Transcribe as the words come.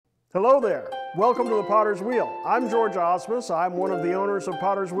Hello there. Welcome to the Potter's Wheel. I'm George Osmus. I'm one of the owners of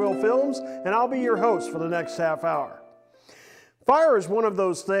Potter's Wheel Films, and I'll be your host for the next half hour. Fire is one of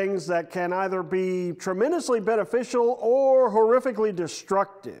those things that can either be tremendously beneficial or horrifically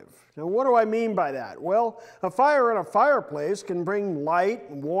destructive. Now, what do I mean by that? Well, a fire in a fireplace can bring light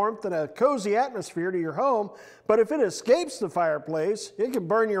and warmth and a cozy atmosphere to your home, but if it escapes the fireplace, it can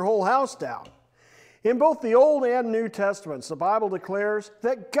burn your whole house down. In both the Old and New Testaments, the Bible declares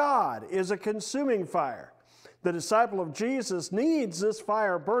that God is a consuming fire. The disciple of Jesus needs this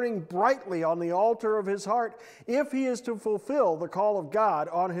fire burning brightly on the altar of his heart if he is to fulfill the call of God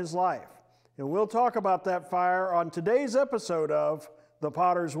on his life. And we'll talk about that fire on today's episode of The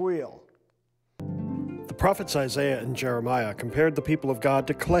Potter's Wheel. The prophets Isaiah and Jeremiah compared the people of God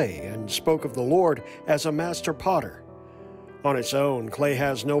to clay and spoke of the Lord as a master potter. On its own, clay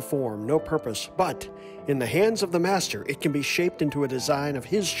has no form, no purpose, but in the hands of the master, it can be shaped into a design of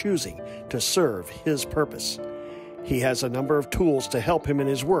his choosing to serve his purpose. He has a number of tools to help him in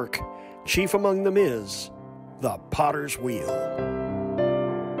his work. Chief among them is the Potter's Wheel.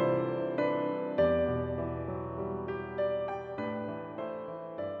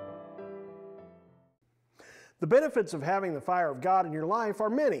 The benefits of having the fire of God in your life are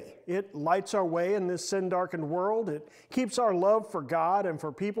many. It lights our way in this sin-darkened world. It keeps our love for God and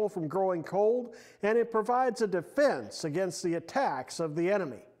for people from growing cold, and it provides a defense against the attacks of the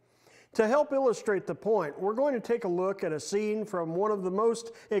enemy. To help illustrate the point, we're going to take a look at a scene from one of the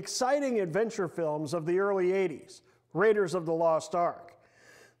most exciting adventure films of the early 80s, Raiders of the Lost Ark.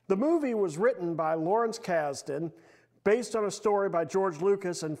 The movie was written by Lawrence Kasdan, based on a story by George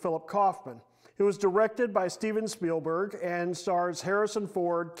Lucas and Philip Kaufman. It was directed by Steven Spielberg and stars Harrison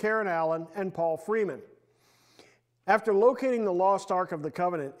Ford, Karen Allen, and Paul Freeman. After locating the lost Ark of the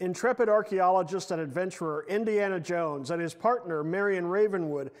Covenant, intrepid archaeologist and adventurer Indiana Jones and his partner Marion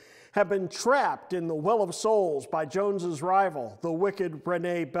Ravenwood have been trapped in the Well of Souls by Jones's rival, the wicked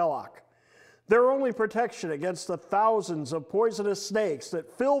Renee Belloc. Their only protection against the thousands of poisonous snakes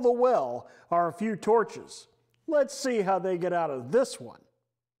that fill the well are a few torches. Let's see how they get out of this one.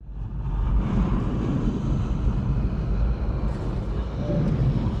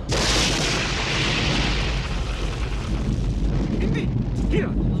 Here,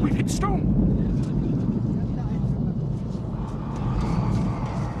 we've hit stone.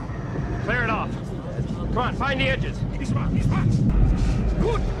 Clear it off. Come on, find the edges. These marks.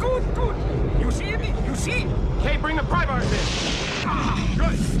 Good. You see anything? You see? Okay, bring the pry bars in. Ah,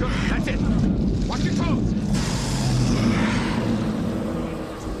 good. That's it. Watch your toes.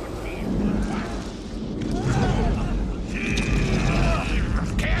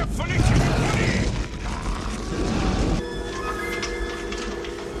 Carefully,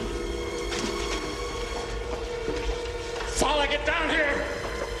 Fowler, get down here!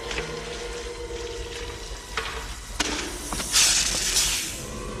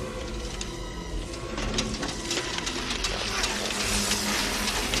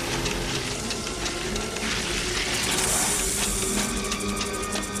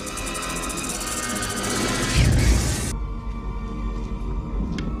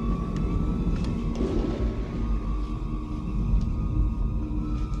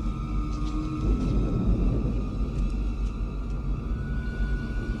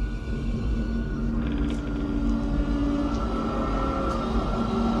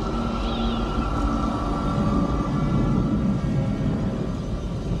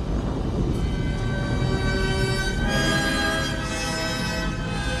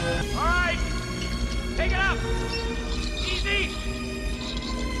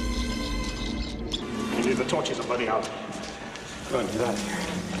 The torches are burning out. Go and do that.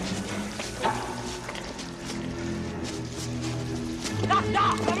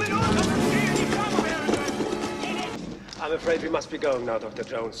 I'm afraid we must be going now, Dr.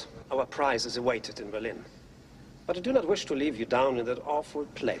 Jones. Our prize is awaited in Berlin. But I do not wish to leave you down in that awful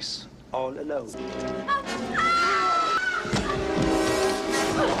place, all alone.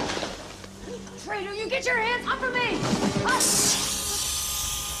 Traitor, you get your hands off of me!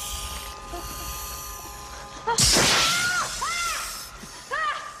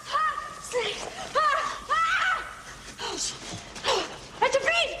 At your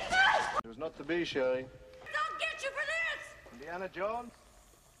feet! It was not to be, Sherry. Don't get you for this! Indiana Jones?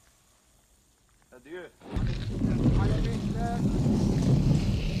 Adieu.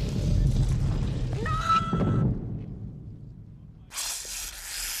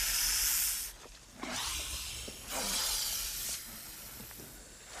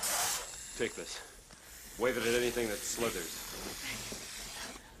 Take this. Wave it at anything that slithers.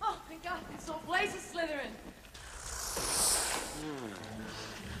 Oh my God, this whole place is slithering.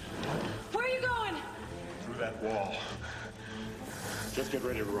 that wall. Just get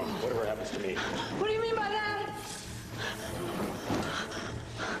ready to run, whatever happens to me. What do you mean by that?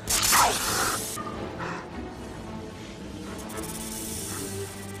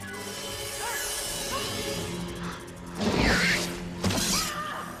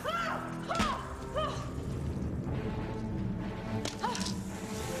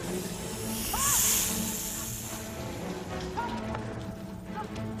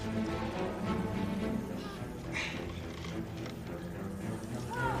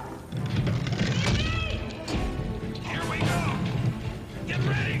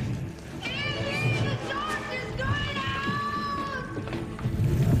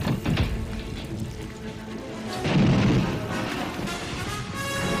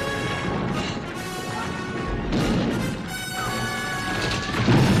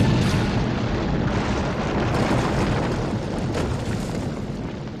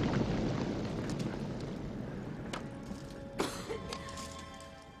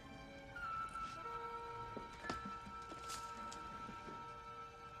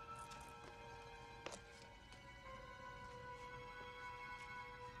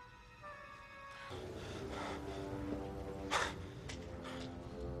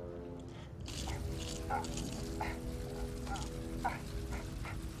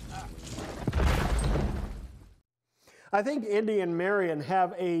 I think Indy and Marion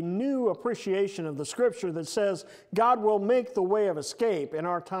have a new appreciation of the scripture that says God will make the way of escape in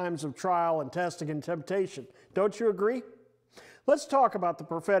our times of trial and testing and temptation. Don't you agree? Let's talk about the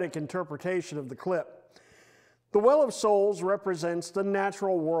prophetic interpretation of the clip. The Well of Souls represents the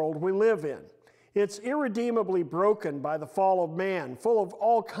natural world we live in. It's irredeemably broken by the fall of man, full of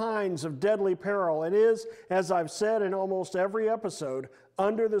all kinds of deadly peril, and is, as I've said in almost every episode,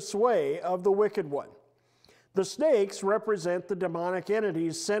 under the sway of the wicked one. The snakes represent the demonic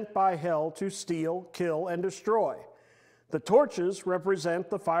entities sent by hell to steal, kill, and destroy. The torches represent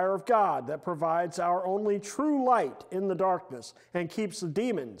the fire of God that provides our only true light in the darkness and keeps the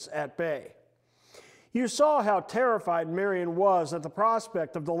demons at bay. You saw how terrified Marion was at the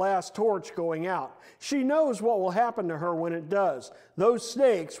prospect of the last torch going out. She knows what will happen to her when it does. Those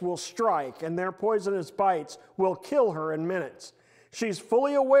snakes will strike, and their poisonous bites will kill her in minutes. She's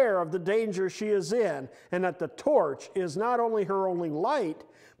fully aware of the danger she is in, and that the torch is not only her only light,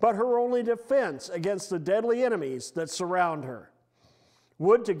 but her only defense against the deadly enemies that surround her.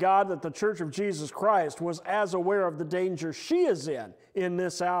 Would to God that the Church of Jesus Christ was as aware of the danger she is in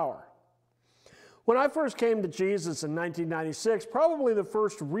this hour. When I first came to Jesus in 1996, probably the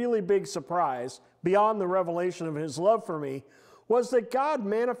first really big surprise, beyond the revelation of his love for me, was that God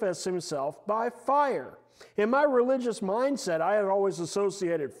manifests himself by fire. In my religious mindset, I had always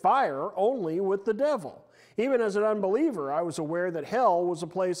associated fire only with the devil. Even as an unbeliever, I was aware that hell was a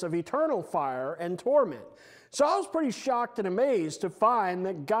place of eternal fire and torment. So I was pretty shocked and amazed to find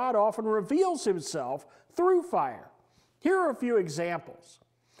that God often reveals himself through fire. Here are a few examples.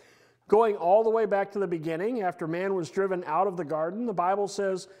 Going all the way back to the beginning, after man was driven out of the garden, the Bible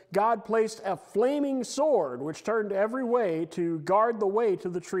says God placed a flaming sword which turned every way to guard the way to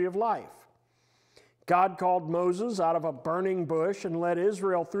the tree of life. God called Moses out of a burning bush and led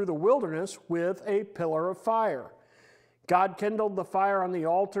Israel through the wilderness with a pillar of fire. God kindled the fire on the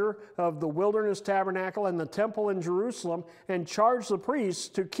altar of the wilderness tabernacle and the temple in Jerusalem and charged the priests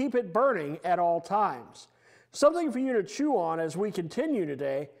to keep it burning at all times. Something for you to chew on as we continue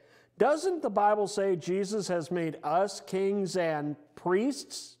today. Doesn't the Bible say Jesus has made us kings and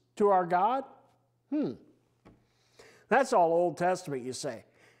priests to our God? That's all Old Testament, you say.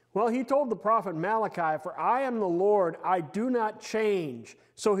 Well, he told the prophet Malachi, "For I am the Lord, I do not change."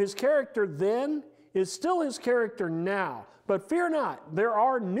 So his character then is still his character now. But fear not, there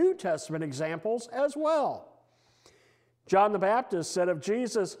are New Testament examples as well. John the Baptist said of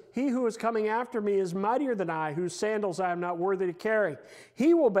Jesus, "He who is coming after me is mightier than I, whose sandals I am not worthy to carry.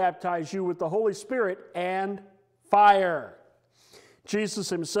 He will baptize you with the Holy Spirit and fire." Jesus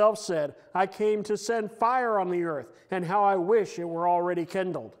himself said, "I came to send fire on the earth, and how I wish it were already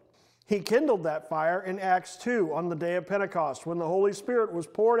kindled." He kindled that fire in Acts 2 on the day of Pentecost, when the Holy Spirit was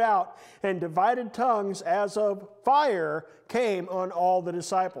poured out and divided tongues as of fire came on all the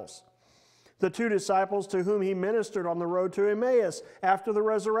disciples. The two disciples to whom he ministered on the road to Emmaus after the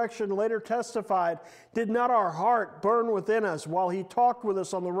resurrection later testified, "Did not our heart burn within us while he talked with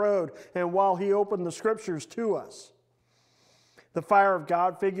us on the road and while he opened the scriptures to us?" The fire of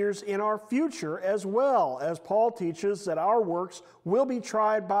God figures in our future as well, as Paul teaches that our works will be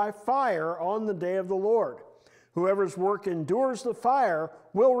tried by fire on the day of the Lord. Whoever's work endures the fire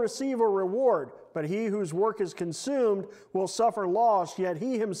will receive a reward, but he whose work is consumed will suffer loss, yet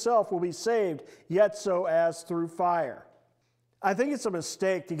he himself will be saved, yet so as through fire. I think it's a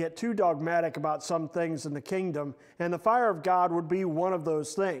mistake to get too dogmatic about some things in the kingdom, and the fire of God would be one of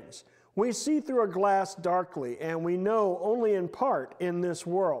those things. We see through a glass darkly, and we know only in part in this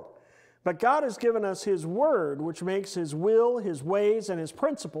world. But God has given us His Word, which makes His will, His ways, and His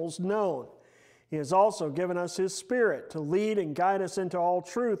principles known. He has also given us His Spirit to lead and guide us into all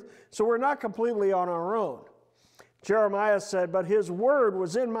truth, so we're not completely on our own. Jeremiah said, "But His word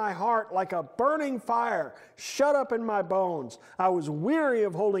was in my heart like a burning fire, shut up in my bones. I was weary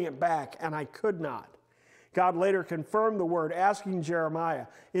of holding it back, and I could not." God later confirmed the word, asking Jeremiah,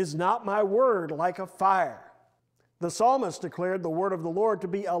 "Is not my word like a fire?" The psalmist declared the word of the Lord to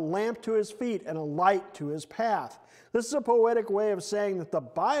be a lamp to his feet and a light to his path. This is a poetic way of saying that the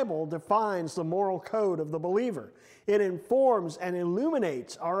Bible defines the moral code of the believer. It informs and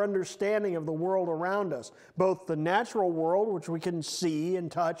illuminates our understanding of the world around us, both the natural world, which we can see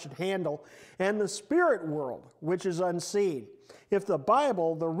and touch and handle, and the spirit world, which is unseen. If the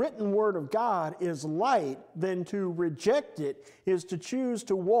Bible, the written word of God, is light, then to reject it is to choose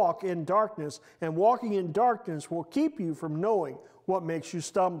to walk in darkness, and walking in darkness will keep you from knowing what makes you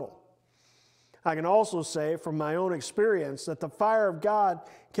stumble. I can also say from my own experience that the fire of God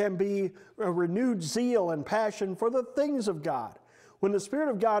can be a renewed zeal and passion for the things of God. When the Spirit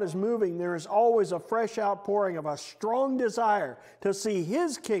of God is moving, there is always a fresh outpouring of a strong desire to see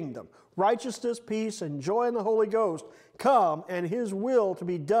His kingdom, righteousness, peace, and joy in the Holy Ghost come, and His will to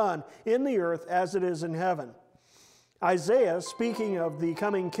be done in the earth as it is in heaven. Isaiah, speaking of the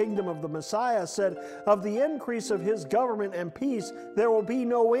coming kingdom of the Messiah, said, "Of the increase of His government and peace there will be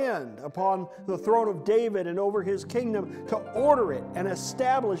no end upon the throne of David and over His kingdom, to order it and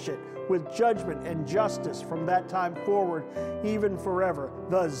establish it with judgment and justice from that time forward, even forever.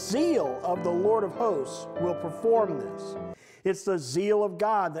 The zeal of the Lord of hosts will perform this." It's the zeal of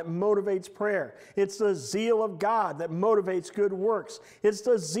God that motivates prayer. It's the zeal of God that motivates good works. It's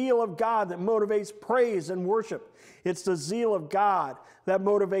the zeal of God that motivates praise and worship. It's the zeal of God that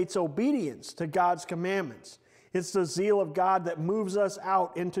motivates obedience to God's commandments. It's the zeal of God that moves us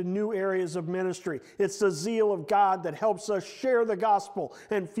out into new areas of ministry. It's the zeal of God that helps us share the gospel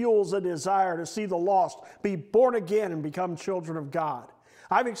and fuels a desire to see the lost be born again and become children of God.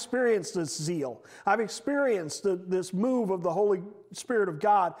 I've experienced this zeal. I've experienced this move of the Holy Spirit of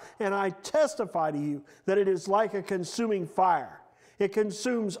God, and I testify to you that it is like a consuming fire. It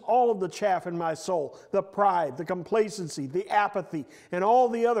consumes all of the chaff in my soul, the pride, the complacency, the apathy, and all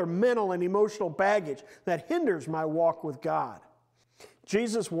the other mental and emotional baggage that hinders my walk with God.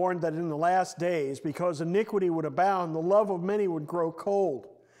 Jesus warned that in the last days, because iniquity would abound, the love of many would grow cold.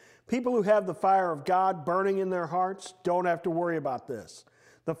 People who have the fire of God burning in their hearts don't have to worry about this.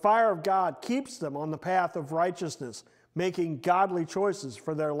 The fire of God keeps them on the path of righteousness, making godly choices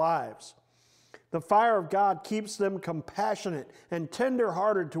for their lives. The fire of God keeps them compassionate and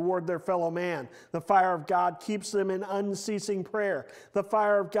tender-hearted toward their fellow man. The fire of God keeps them in unceasing prayer. The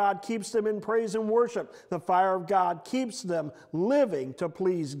fire of God keeps them in praise and worship. The fire of God keeps them living to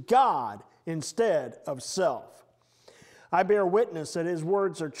please God instead of self. I bear witness that His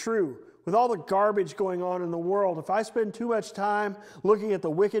words are true. With all the garbage going on in the world, if I spend too much time looking at the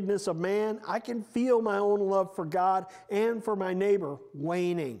wickedness of man, I can feel my own love for God and for my neighbor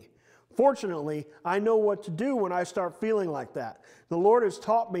waning. Fortunately, I know what to do when I start feeling like that. The Lord has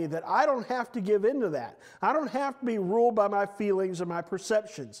taught me that I don't have to give in to that. I don't have to be ruled by my feelings or my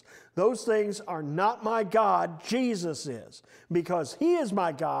perceptions. Those things are not my God. Jesus is. Because He is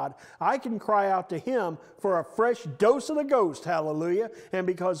my God, I can cry out to Him for a fresh dose of the Ghost, hallelujah. And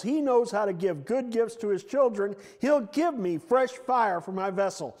because He knows how to give good gifts to His children, He'll give me fresh fire for my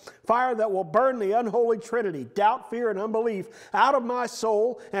vessel. Fire that will burn the unholy trinity, doubt, fear, and unbelief out of my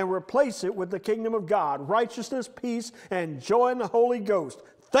soul and replace it with the kingdom of God, righteousness, peace, and joy in the Holy Ghost.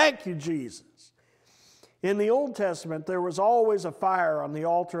 Thank you, Jesus. In the Old Testament, there was always a fire on the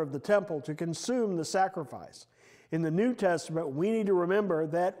altar of the temple to consume the sacrifice. In the New Testament, we need to remember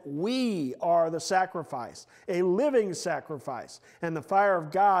that we are the sacrifice, a living sacrifice, and the fire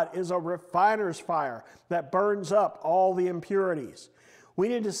of God is a refiner's fire that burns up all the impurities. We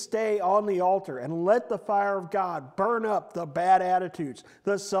need to stay on the altar and let the fire of God burn up the bad attitudes,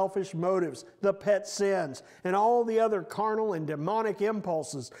 the selfish motives, the pet sins, and all the other carnal and demonic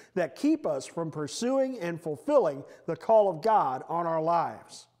impulses that keep us from pursuing and fulfilling the call of God on our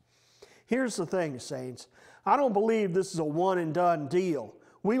lives. Here's the thing, saints. I don't believe this is a one and done deal.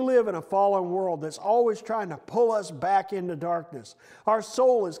 We live in a fallen world that's always trying to pull us back into darkness. Our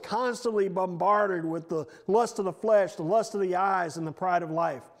soul is constantly bombarded with the lust of the flesh, the lust of the eyes, and the pride of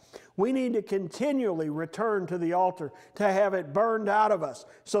life. We need to continually return to the altar to have it burned out of us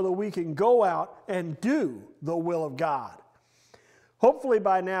so that we can go out and do the will of God. Hopefully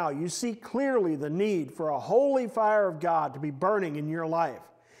by now you see clearly the need for a holy fire of God to be burning in your life.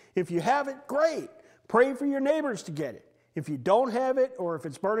 If you have it, great. Pray for your neighbors to get it. If you don't have it, or if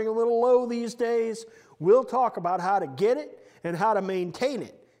it's burning a little low these days, we'll talk about how to get it and how to maintain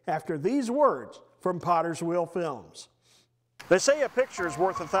it after these words from Potter's Wheel Films. They say a picture is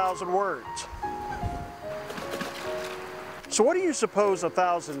worth 1,000 words. So what do you suppose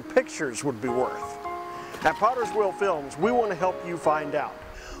 1,000 pictures would be worth? At Potter's Wheel Films, we want to help you find out.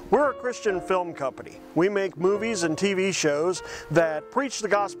 We're a Christian film company. We make movies and TV shows that preach the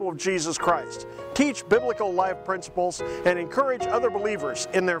gospel of Jesus Christ, teach biblical life principles, and encourage other believers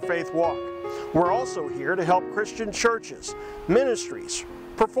in their faith walk. We're also here to help Christian churches, ministries,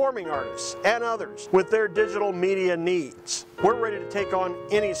 performing artists, and others with their digital media needs. We're ready to take on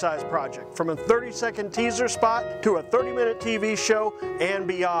any size project, from a 30-second teaser spot to a 30-minute TV show and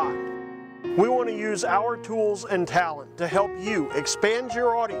beyond. We want to use our tools and talent to help you expand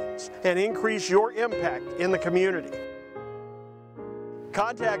your audience and increase your impact in the community.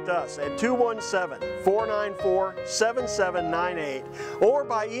 Contact us at 217-494-7798 or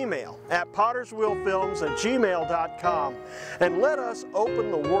by email at potterswheelfilms@gmail.com and let us open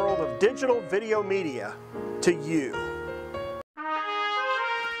the world of digital video media to you.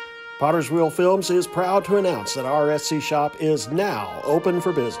 Potter's Wheel Films is proud to announce that our Etsy shop is now open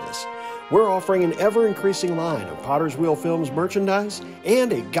for business. We're offering an ever-increasing line of Potter's Wheel Films merchandise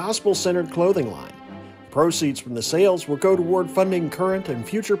and a gospel-centered clothing line. Proceeds from the sales will go toward funding current and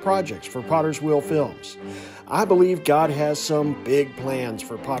future projects for Potter's Wheel Films. I believe God has some big plans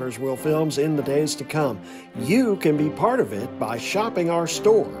for Potter's Wheel Films in the days to come. You can be part of it by shopping our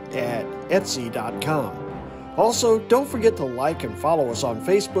store at Etsy.com. Also, don't forget to like and follow us on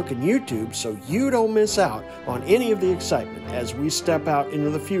Facebook and YouTube so you don't miss out on any of the excitement as we step out into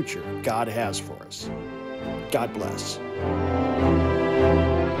the future God has for us. God bless.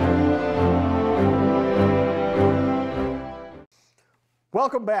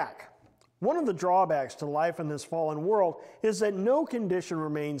 Welcome back. One of the drawbacks to life in this fallen world is that no condition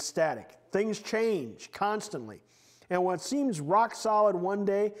remains static. Things change constantly. And what seems rock solid one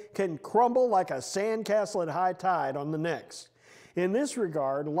day can crumble like a sandcastle at high tide on the next. In this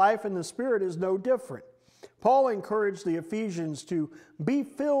regard, life in the Spirit is no different. Paul encouraged the Ephesians to be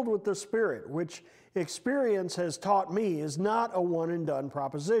filled with the Spirit, which experience has taught me is not a one-and-done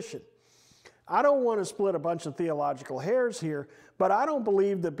proposition. I don't want to split a bunch of theological hairs here, but I don't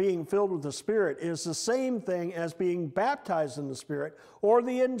believe that being filled with the Spirit is the same thing as being baptized in the Spirit or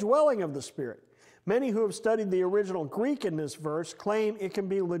the indwelling of the Spirit. Many who have studied the original Greek in this verse claim it can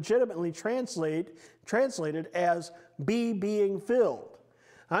be legitimately translated as be being filled.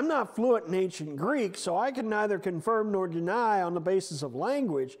 I'm not fluent in ancient Greek, so I can neither confirm nor deny on the basis of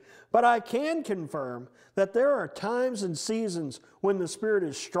language, but I can confirm that there are times and seasons when the Spirit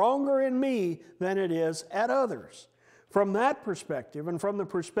is stronger in me than it is at others. From that perspective, and from the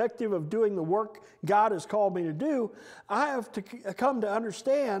perspective of doing the work God has called me to do, I have come to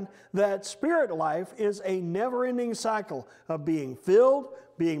understand that spirit life is a never-ending cycle of being filled,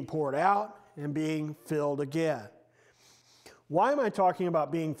 being poured out, and being filled again. Why am I talking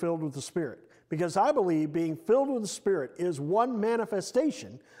about being filled with the Spirit? Because I believe being filled with the Spirit is one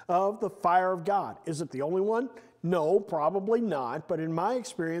manifestation of the fire of God. Is it the only one? No, probably not, but in my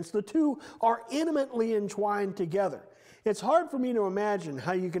experience, the two are intimately entwined together. It's hard for me to imagine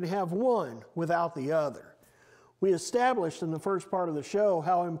how you can have one without the other. We established in the first part of the show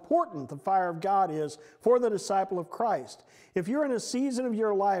how important the fire of God is for the disciple of Christ. If you're in a season of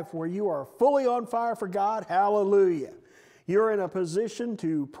your life where you are fully on fire for God, hallelujah. You're in a position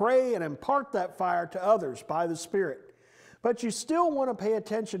to pray and impart that fire to others by the Spirit. But you still want to pay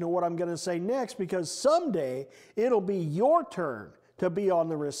attention to what I'm going to say next, because someday it'll be your turn to be on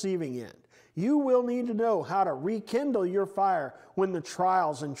the receiving end. You will need to know how to rekindle your fire when the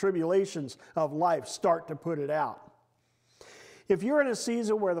trials and tribulations of life start to put it out. If you're in a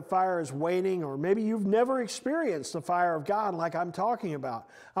season where the fire is waning, or maybe you've never experienced the fire of God like I'm talking about,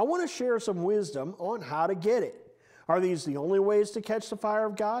 I want to share some wisdom on how to get it. Are these the only ways to catch the fire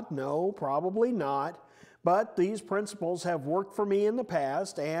of God? No, probably not. But these principles have worked for me in the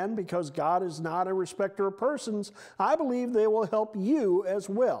past, and because God is not a respecter of persons, I believe they will help you as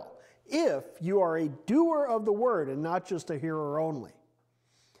well, if you are a doer of the word and not just a hearer only.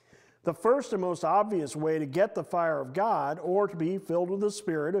 The first and most obvious way to get the fire of God, or to be filled with the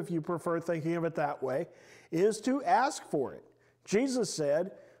Spirit, if you prefer thinking of it that way, is to ask for it. Jesus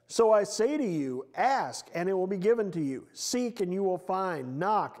said, So I say to you, ask, and it will be given to you. Seek, and you will find.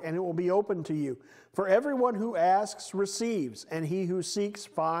 Knock, and it will be opened to you. For everyone who asks receives, and he who seeks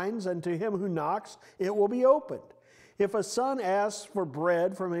finds, and to him who knocks it will be opened. If a son asks for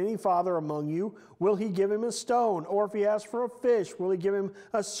bread from any father among you, will he give him a stone? Or if he asks for a fish, will he give him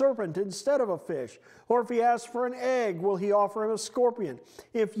a serpent instead of a fish? Or if he asks for an egg, will he offer him a scorpion?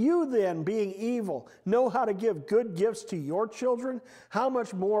 If you then, being evil, know how to give good gifts to your children, how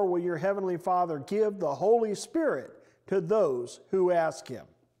much more will your heavenly Father give the Holy Spirit to those who ask him?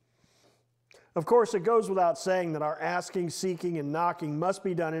 Of course, it goes without saying that our asking, seeking, and knocking must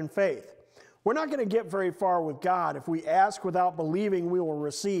be done in faith. We're not going to get very far with God if we ask without believing we will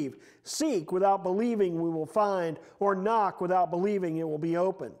receive, seek without believing we will find, or knock without believing it will be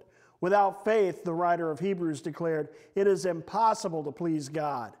opened. Without faith, the writer of Hebrews declared, it is impossible to please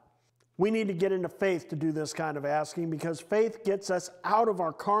God. We need to get into faith to do this kind of asking because faith gets us out of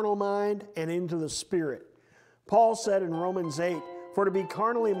our carnal mind and into the Spirit. Paul said in Romans 8, for to be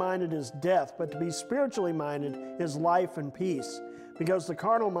carnally minded is death, but to be spiritually minded is life and peace. Because the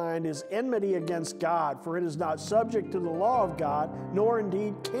carnal mind is enmity against God, for it is not subject to the law of God, nor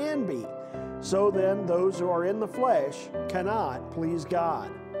indeed can be. So then, those who are in the flesh cannot please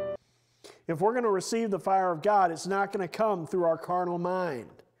God. If we're going to receive the fire of God, it's not going to come through our carnal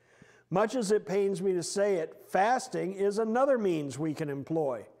mind. Much as it pains me to say it, fasting is another means we can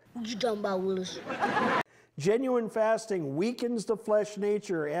employ. What you talking about, Willis? Genuine fasting weakens the flesh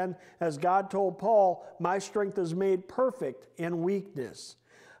nature, and as God told Paul, my strength is made perfect in weakness.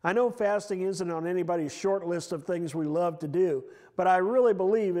 I know fasting isn't on anybody's short list of things we love to do, but I really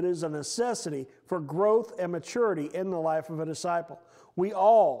believe it is a necessity for growth and maturity in the life of a disciple. We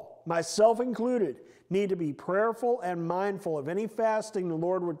all, myself included, need to be prayerful and mindful of any fasting the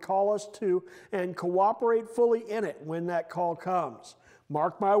Lord would call us to and cooperate fully in it when that call comes.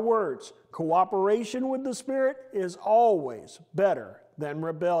 Mark my words, cooperation with the Spirit is always better than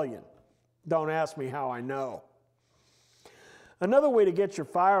rebellion. Don't ask me how I know. Another way to get your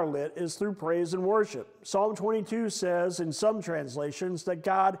fire lit is through praise and worship. Psalm 22 says in some translations that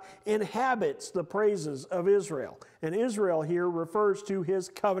God inhabits the praises of Israel. And Israel here refers to his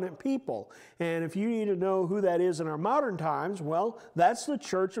covenant people. And if you need to know who that is in our modern times, well, that's the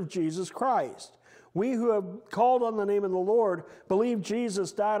Church of Jesus Christ. We who have called on the name of the Lord, believe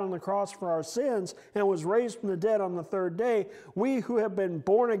Jesus died on the cross for our sins and was raised from the dead on the third day, we who have been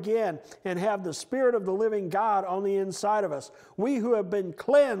born again and have the Spirit of the living God on the inside of us, we who have been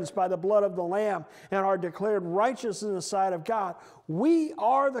cleansed by the blood of the Lamb and are declared righteous in the sight of God, we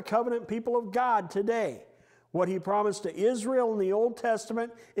are the covenant people of God today. What he promised to Israel in the Old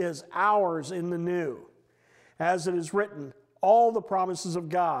Testament is ours in the New. As it is written, all the promises of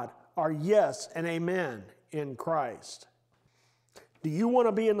God are yes and amen in Christ. Do you want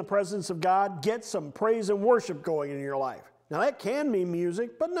to be in the presence of God? Get some praise and worship going in your life. Now that can mean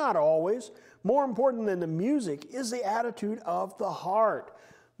music, but not always. More important than the music is the attitude of the heart.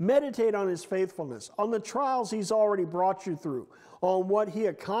 Meditate on his faithfulness, on the trials he's already brought you through, on what he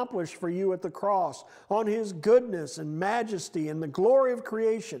accomplished for you at the cross, on his goodness and majesty and the glory of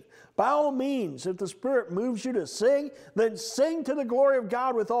creation. By all means, if the Spirit moves you to sing, then sing to the glory of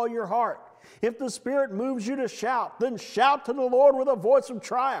God with all your heart. If the Spirit moves you to shout, then shout to the Lord with a voice of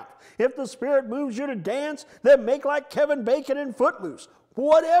triumph. If the Spirit moves you to dance, then make like Kevin Bacon in Footloose.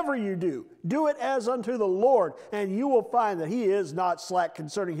 Whatever you do, do it as unto the Lord, and you will find that he is not slack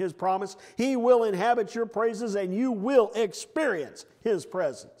concerning his promise. He will inhabit your praises, and you will experience his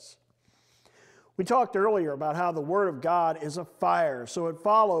presence. We talked earlier about how the Word of God is a fire, so it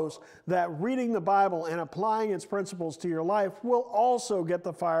follows that reading the Bible and applying its principles to your life will also get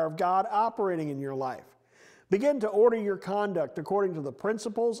the fire of God operating in your life. Begin to order your conduct according to the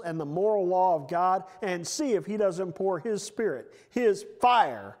principles and the moral law of God and see if he doesn't pour his Spirit, his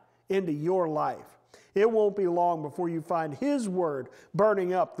fire, into your life. It won't be long before you find his word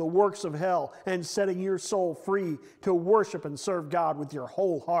burning up the works of hell and setting your soul free to worship and serve God with your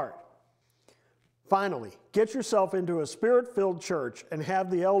whole heart. Finally, get yourself into a Spirit-filled church and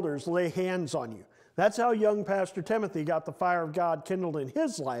have the elders lay hands on you. That's how young Pastor Timothy got the fire of God kindled in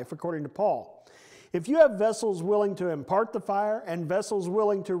his life, according to Paul. If you have vessels willing to impart the fire and vessels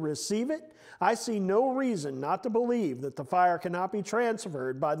willing to receive it, I see no reason not to believe that the fire cannot be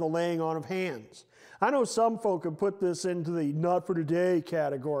transferred by the laying on of hands. I know some folk have put this into the not for today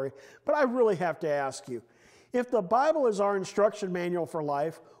category, but I really have to ask you, if the Bible is our instruction manual for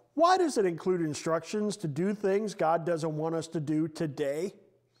life, why does it include instructions to do things God doesn't want us to do today?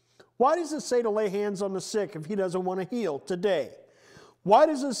 Why does it say to lay hands on the sick if he doesn't want to heal today? Why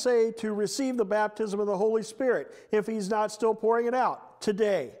does it say to receive the baptism of the Holy Spirit if he's not still pouring it out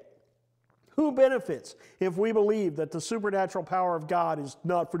today? Who benefits if we believe that the supernatural power of God is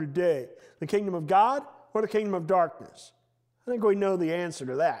not for today? The kingdom of God or the kingdom of darkness? I think we know the answer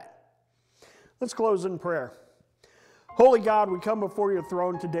to that. Let's close in prayer. Holy God, we come before your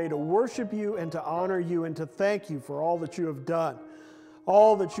throne today to worship you and to honor you and to thank you for all that you have done,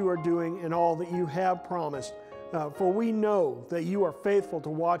 all that you are doing, and all that you have promised. For we know that you are faithful to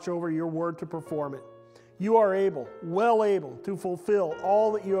watch over your word to perform it. You are able, well able, to fulfill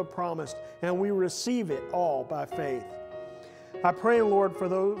all that you have promised, and we receive it all by faith. I pray, Lord,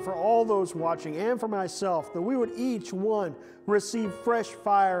 for all those watching and for myself, that we would each one receive fresh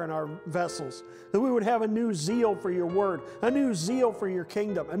fire in our vessels, that we would have a new zeal for your word, a new zeal for your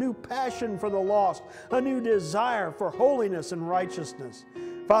kingdom, a new passion for the lost, a new desire for holiness and righteousness.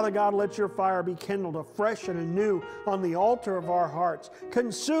 Father God, let your fire be kindled afresh and anew on the altar of our hearts.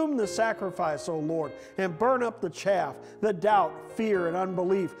 Consume the sacrifice, O Lord, and burn up the chaff, the doubt, fear, and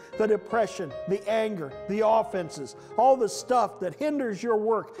unbelief, the depression, the anger, the offenses, all the stuff that hinders your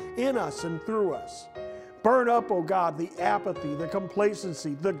work in us and through us. Burn up, O God, the apathy, the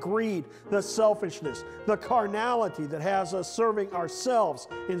complacency, the greed, the selfishness, the carnality that has us serving ourselves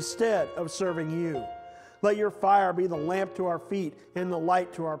instead of serving you. Let your fire be the lamp to our feet and the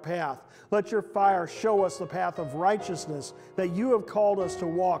light to our path. Let your fire show us the path of righteousness that you have called us to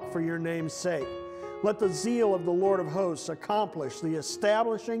walk for your name's sake. Let the zeal of the Lord of hosts accomplish the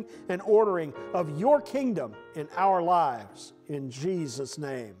establishing and ordering of your kingdom in our lives. In Jesus'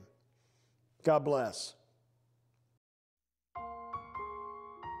 name. God bless.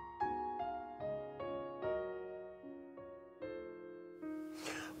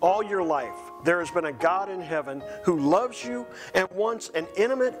 All your life, there has been a God in heaven who loves you and wants an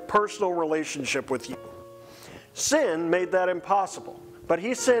intimate, personal relationship with you. Sin made that impossible, but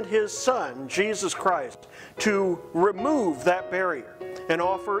he sent his Son, Jesus Christ, to remove that barrier and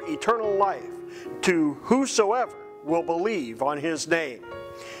offer eternal life to whosoever will believe on his name.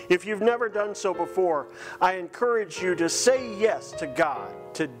 If you've never done so before, I encourage you to say yes to God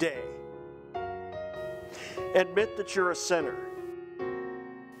today. Admit that you're a sinner.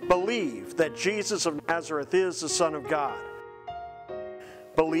 Believe that Jesus of Nazareth is the Son of God.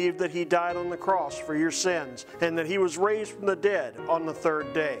 Believe that he died on the cross for your sins and that he was raised from the dead on the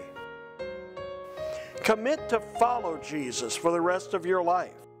third day. Commit to follow Jesus for the rest of your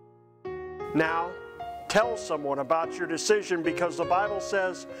life. Now, tell someone about your decision, because the Bible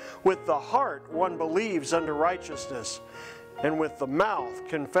says, with the heart one believes unto righteousness, and with the mouth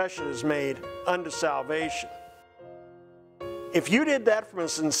confession is made unto salvation. If you did that from a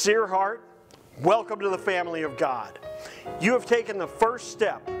sincere heart, welcome to the family of God. You have taken the first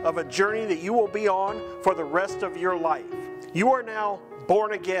step of a journey that you will be on for the rest of your life. You are now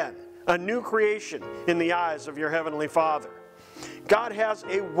born again, a new creation in the eyes of your Heavenly Father. God has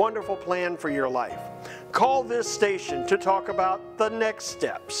a wonderful plan for your life. Call this station to talk about the next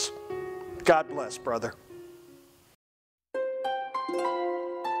steps. God bless, brother.